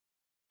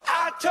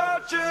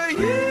torture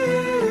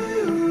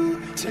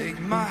you. Take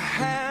my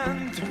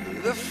hand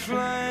through the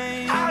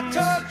flame. I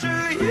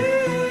torture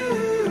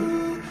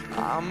you.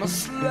 I'm a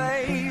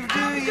slave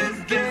to your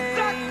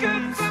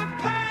games.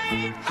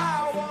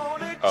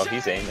 Oh,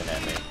 he's aiming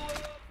at me.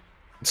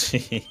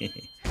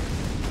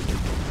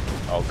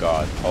 Oh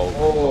god.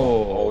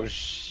 Oh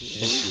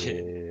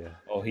shit. Yeah.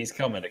 Oh, he's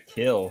coming to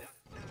kill.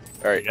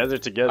 Alright, You guys are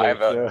together. I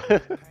have a,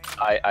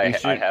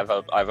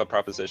 so. I have a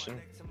proposition.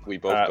 We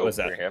both go what's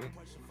for that? him.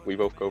 We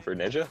both go for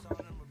Ninja.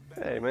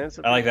 Hey man, it's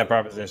I like that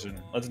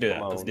proposition. Let's do that.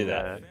 Come Let's on, do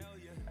that. man.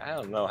 I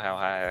don't know how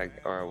high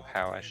or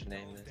how I should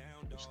name this.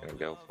 I'm just gonna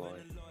go for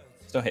it.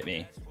 Still hit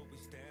me.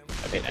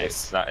 That'd be nice.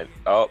 It's not.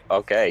 Oh,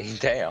 okay.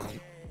 Damn.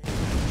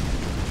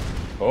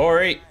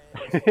 Corey.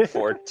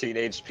 14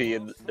 HP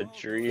in a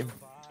dream.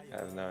 I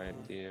have no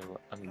idea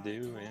what I'm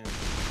doing.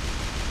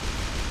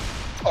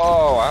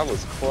 Oh, I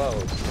was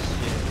close.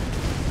 Shit.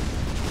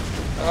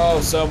 Oh,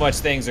 so much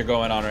things are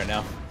going on right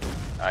now.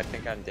 I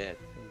think I'm dead.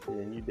 Yeah,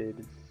 you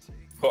did.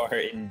 You are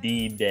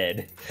indeed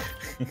dead.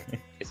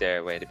 Is there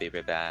a way to be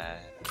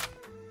revived?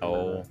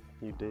 Oh.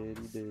 You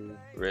did.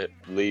 Rip,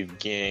 leave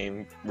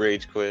game,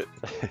 rage quit.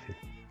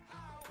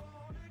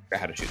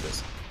 How to shoot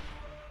this?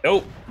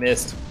 Nope,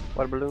 missed.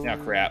 Water balloon. Now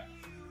crap.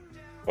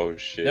 Oh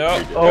shit. No.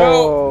 you're dead.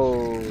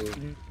 Oh.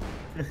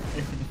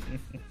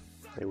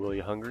 Hey, Will,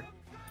 you hungry?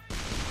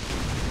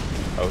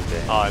 Oh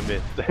damn. Oh, I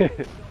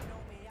missed.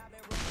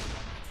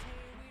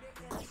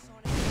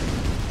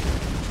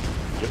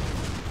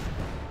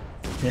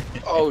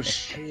 Oh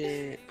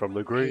shit. From the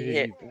He grave.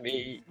 hit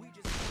me.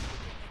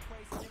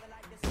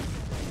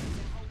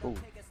 Oh.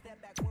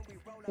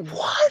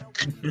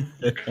 What?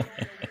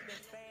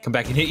 Come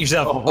back and hit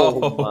yourself.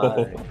 Oh,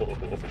 my.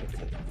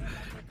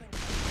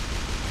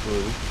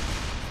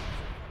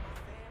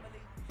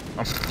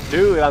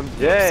 Dude, I'm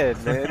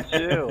dead, man.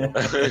 Chill.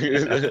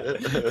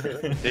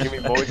 Taking me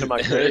forward to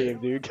my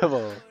grave, dude. Come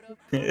on.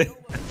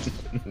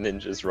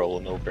 Ninja's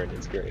rolling over in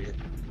his grave.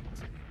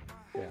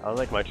 Yeah, I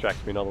like my tracks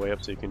being all the way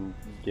up so you can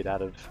get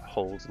out of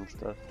holes and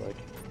stuff. Like,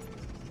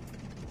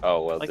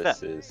 Oh well, Like this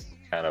that. is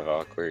kind of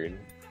awkward.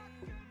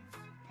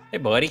 Hey,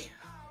 buddy.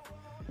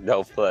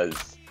 No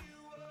plus.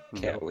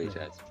 Can't no. we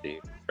just be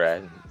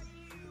friends?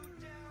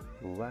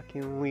 Why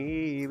can't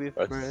we be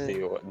Let's friends?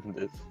 see what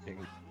this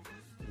thing.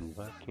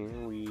 Why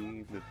can't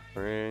we be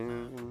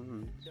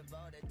friends?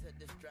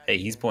 Hey,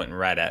 he's pointing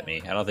right at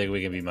me. I don't think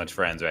we can be much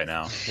friends right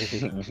now.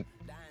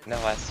 No,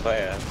 I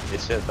swear,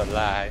 it's just a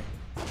lie.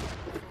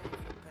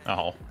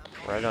 Oh.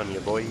 Right on you,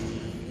 boy.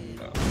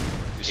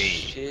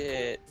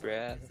 Shit,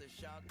 bruh.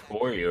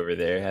 Corey over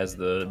there has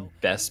the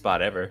best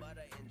spot ever.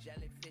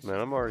 Man,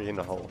 I'm already in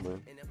the hole,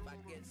 man.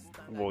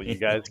 Well, you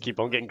guys keep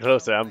on getting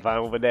closer. I'm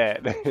fine with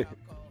that.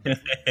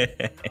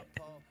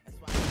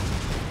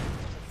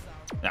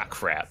 Ah,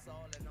 crap.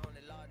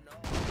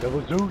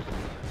 Double Zeus.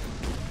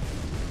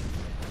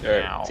 Ow.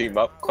 Alright, team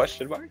up,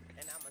 question mark?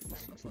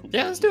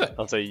 Yeah, let's do it.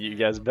 I'll say you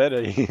guys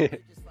better.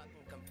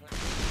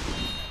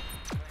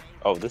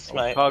 Oh, this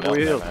might...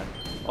 Cogwheel. never mind.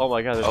 Oh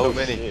my god, there's Oh, so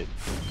many. shit.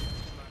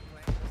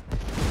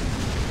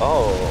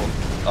 Oh.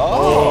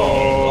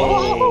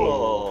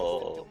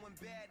 Oh.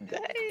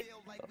 Dang.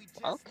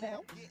 Okay.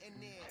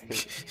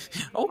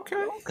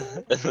 Okay.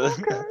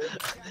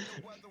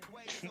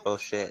 Oh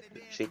shit.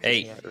 She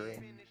Hey. can't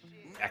ring.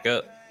 Back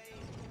up.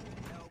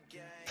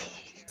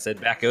 I said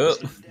back up.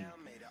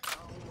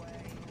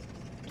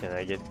 Can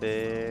I get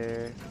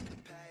there?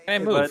 Hey,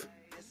 move.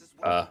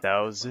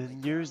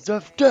 1,000 years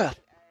of death.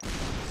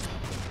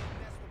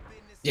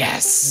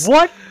 Yes.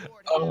 What?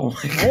 Oh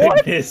my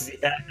What? goodness.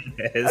 Yes.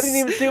 I didn't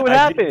even see what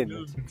I did happened. the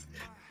moons.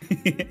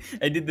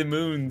 I did the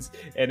moons,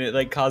 and it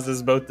like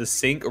causes both to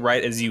sink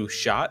right as you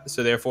shot,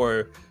 so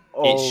therefore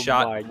Oh it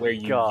shot my where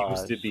you gosh.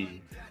 used to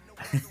be.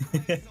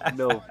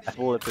 No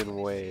flipping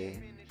way.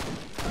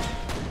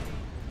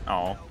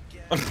 Oh.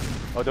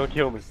 Oh, don't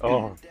kill me.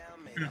 Oh.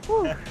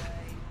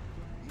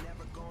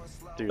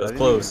 Dude, That's I didn't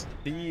close.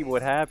 even see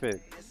what happened.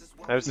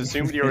 I just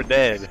assumed you were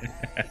dead.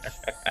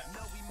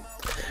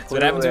 That's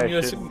what happens when you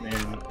Clearly I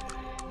assume.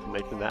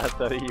 Make an ass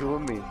out of you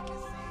and me.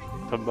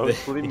 But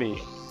mostly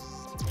me.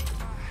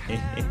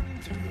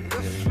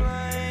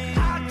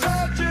 I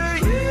torture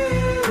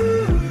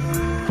you.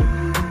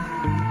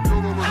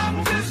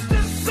 I'm just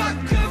a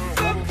sucker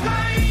for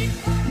pain.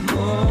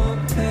 More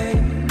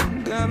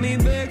pain got me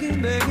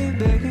begging, begging,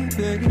 begging,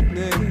 begging,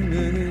 begging,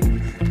 begging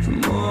for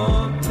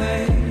more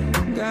pain.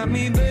 Got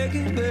me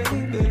begging,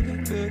 begging,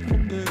 begging,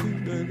 begging,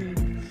 begging,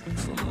 begging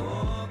for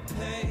more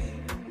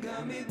pain.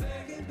 Got me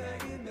begging,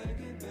 begging,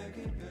 begging,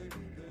 begging,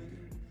 begging,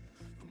 begging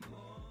for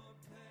more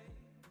pain.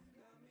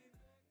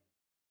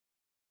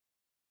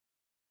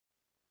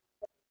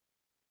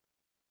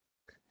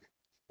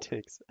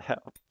 Dicks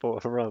out for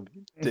rum.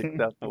 Dicks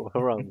out for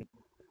rum.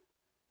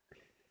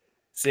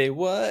 Say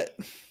what?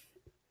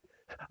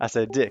 I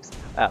said dicks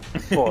out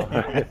for